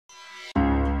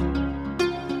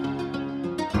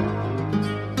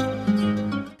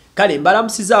kale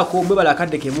mbalamusizaako mwe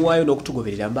balakadde kemuwaayo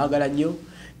n'okutugoberera mbagala nnyo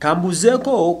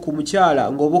kambuzeeko ku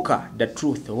mukyala ngoboka the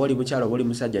truth oli mukyala oli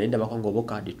musajja nenda bako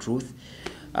ngoboka the truth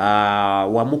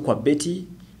wamukwa Betty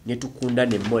netukunda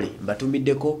nemmole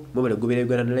mbatumiddeko mwe balegoberera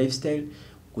Uganda lifestyle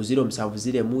ku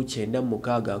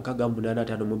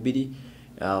 0709965852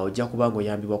 ojja kubanga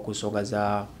oyambibwa ku nsonga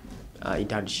za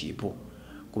internship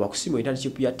kuba kusimu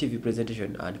internship ya TV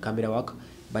presentation and camera work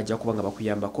bajja kubanga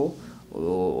bakuyambako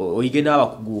oyige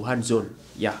n'abakugu hands on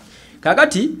ya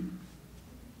kakati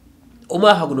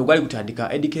omwaka guno gwali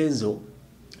gutandika Eddie Kenzo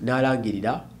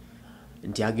n'alangirira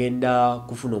nti agenda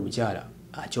kufuna omukyala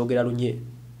akyogera lunye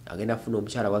agenda kufuna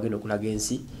omukyala wagenda okulaga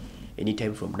ensi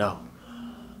anytime from now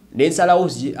nensalawo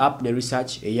up ne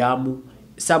research eyamu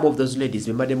some of those ladies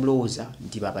bembadde mulowooza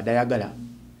nti babadayagala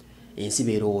ensi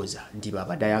beerowooza nti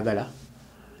babadayagala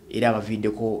era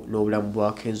abaviddeko n'obulamu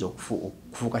bwa Kenzo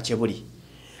okufuuka kyebuli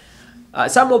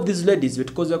some of these ladies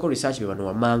betukozeko research bebano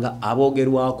wamanga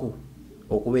aboogerwako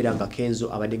okubeera nga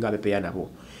Kenzo abadde nga abepeya nabo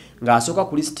ng'asooka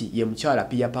ku list ye mukyala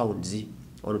Pia Pounds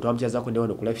ono twamukyazaako ne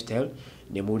wano ku lifestyle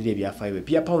ne muwulira ebyafaayo bye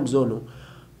Pia Pounds ono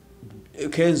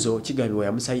Kenzo kigambibwa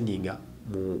yamusayininga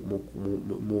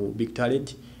mu big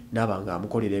talent n'abanga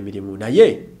amukolera emirimu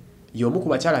naye y'omu ku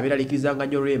bakyala abeeraliikirizanga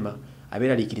nnyo Rema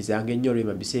abeeraliikirizanga ennyo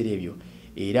Rema biseera ebyo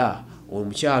era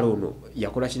omukyala ono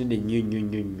yakola kinene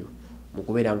nnyo mu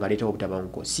kubeera nga aleeta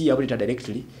obutabanguko si yabuleeta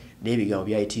directly naye ebigambo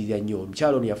byayitirira nnyo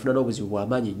omukyala ono yafuna n'obuzibu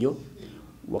bw'amaanyi nnyo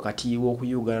wakati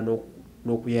w'okuyugana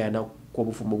n'okuyayana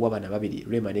kw'obufumbo bw'abaana babiri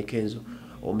Rema ne Kenzo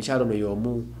omukyala ono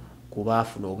y'omu ku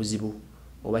baafuna obuzibu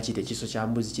oba kiyite ekiso kya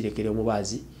mbuzi kirekera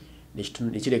omubaazi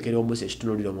nekirekera ombuzi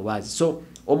ekitunulira omubaazi so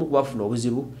omu ku baafuna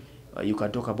obuzibu you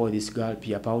can talk about this girl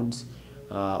Pia Pounds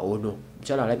ono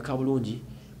mukyala alabika bulungi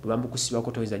bwe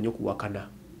bamukusibako toyinza nnyo kuwakana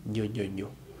nnyo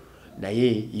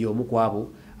naye y'omu ku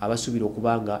abo abasuubira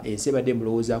okubanga ensi ebadde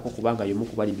mulowoozaako kubanga y'omu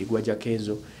ku bali migwa gya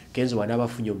Kenzo wanaaba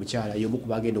afunye omukyala y'omu ku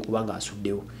bagenda okubanga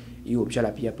asuddewo ye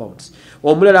omukyala Pia Pounds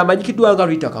omulala amanyikiddwa nga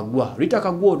Rita Kagwa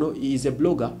ono is a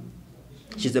blogger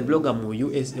she's a blogger mu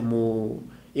US mu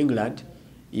England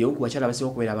y'omu ku bakyala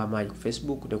abasinga okubeera ab'amaanyi ku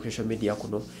Facebook ne ku social media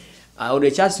kuno ono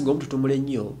ekyasinga omututumula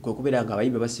ennyo kwe kubeera nga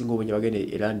abayimbi abasinga obungi bagenda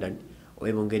e London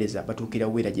oba Bungereza batuukira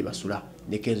weera gye basula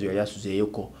ne Kenzo yali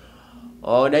asuzeeyoko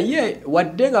naye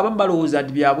wadde nga abamu balowooza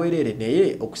nti byabwerere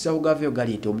naye okusa kugavayo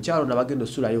gali nti omukyalo nabagenda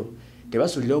osulayo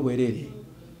tebasulira obwerere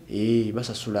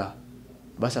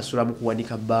basasula mu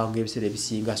kuwanika bbanga ebiseera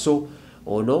ebisinga so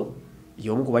ono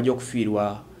y'omu ku bajja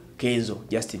okufiirwa Kenzo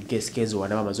just in case Kenzo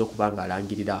wanaba amaze okubanga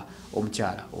alangirira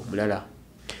omukyala omulala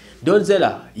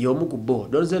Donzela y'omu ku bo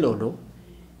Donzela ono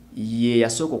ye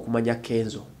yasooka okumanya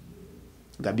Kenzo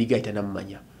nga Big Eye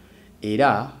tanamumanya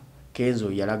era Kenzo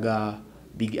yalaga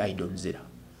Big Eye Donzela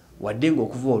wadde nga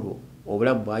okuva olwo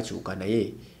obulamu bwakyuka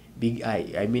naye Big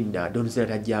Eye Donzela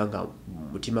tajjanga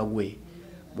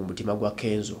mu mutima gwa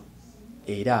Kenzo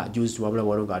era juzi wabula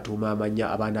wano ng'atuuma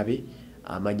abaana be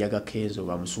amanya ga Kenzo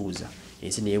bamusuuza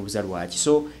ensi neyebuza lwaki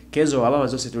so Kenzo aba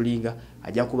amaze osetulinga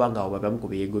ajja kubanga abo babamu ku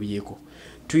beegobyeko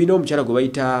tulina omukyala gwe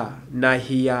bayita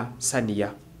Nahia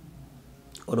Sania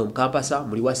ono mukampasa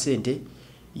muli wa ssente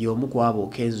y'omu ku abo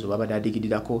Kenzo babadde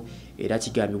adigirirako era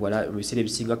kigambibwa mu biseera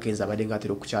ebisinga Kenzo abadde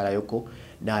ng'atera okukyalayoko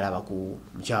n'alaba ku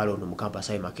mukyalo ono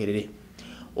mukampasa Makerere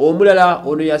omulala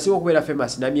ono yasinga okubeera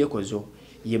famous namyekozo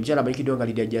ye mukyala amanyikiddwa nga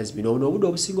Lydia Jasmine ono obudde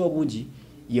obusinga obungi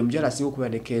ye mukyala asinga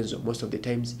okubeera ne Kenzo most of the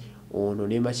times ono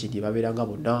ne Machidi babeeranga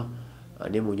bonna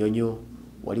ne Munyonyo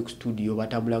wali ku studio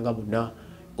batambulanga bonna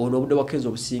ono obudde bwa Kenzo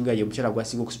obusinga ye mukyala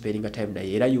gwasinga okusparinga time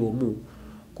naye era y'omu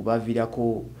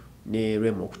kubaviirako ne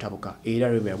Remo okutabuka era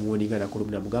Remo yamuwoninga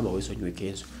nakulumina mugamba weesonyiwe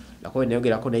Kenzo nakobe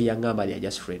nayogerako naye yangamba ali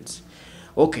just friends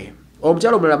okay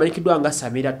omukyala omulala amanyikiddwa nga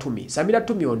Samira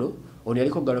Tumi ono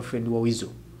yaliko girlfriend wa Wizo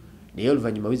naye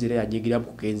oluvannyuma Wizo era yanyigiramu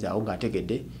ku Kenzo awo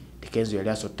ng'ategedde ti Kenzo yali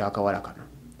asotta akawala kano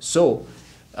so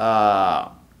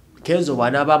Kenzo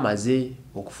bw'anaaba amaze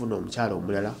okufuna omukyala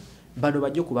omulala bano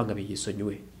bajja okubanga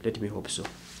beyeesonyiwe let me hope so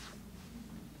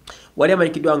wali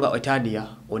amanyikiddwa nga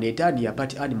Etania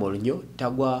party animal nnyo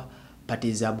tagwa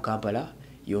pati za mu Kampala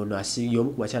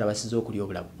y'omu ku bakyala basinze okulya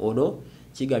obulamu ono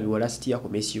kigambibwa last year ku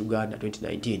Miss Uganda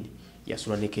 2019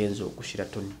 yasula ne Kenzo ku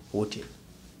Sheraton Hotel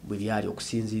bwe byali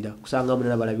okusinziira kusanga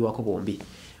munana balabiwako bombi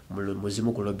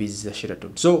muzimu ku lobbies za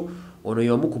Sheraton so ono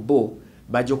y'omu ku bo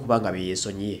bajja okubanga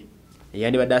beyeesonyiye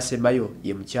eyandi badde asembayo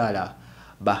ye mukyala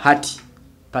Bahati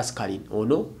Pascaline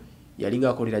ono yalinga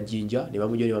akolera Jinja ne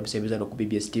bamujjo ne bamusembeza no ku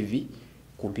BBS TV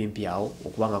kumpimpi awo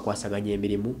okubanga kwasaganya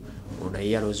emirimu ono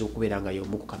yaloze okubeera nga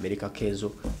y'omu ku kamere ka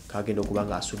Kenzo kagenda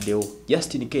okubanga asuddewo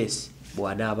just in case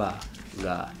bw'anaaba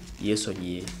nga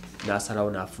yeesonyiye n'asalawo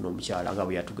n'afuna omukyala nga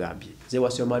bwe yatugambye ze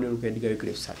wasomani olukendiga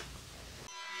wekire kusala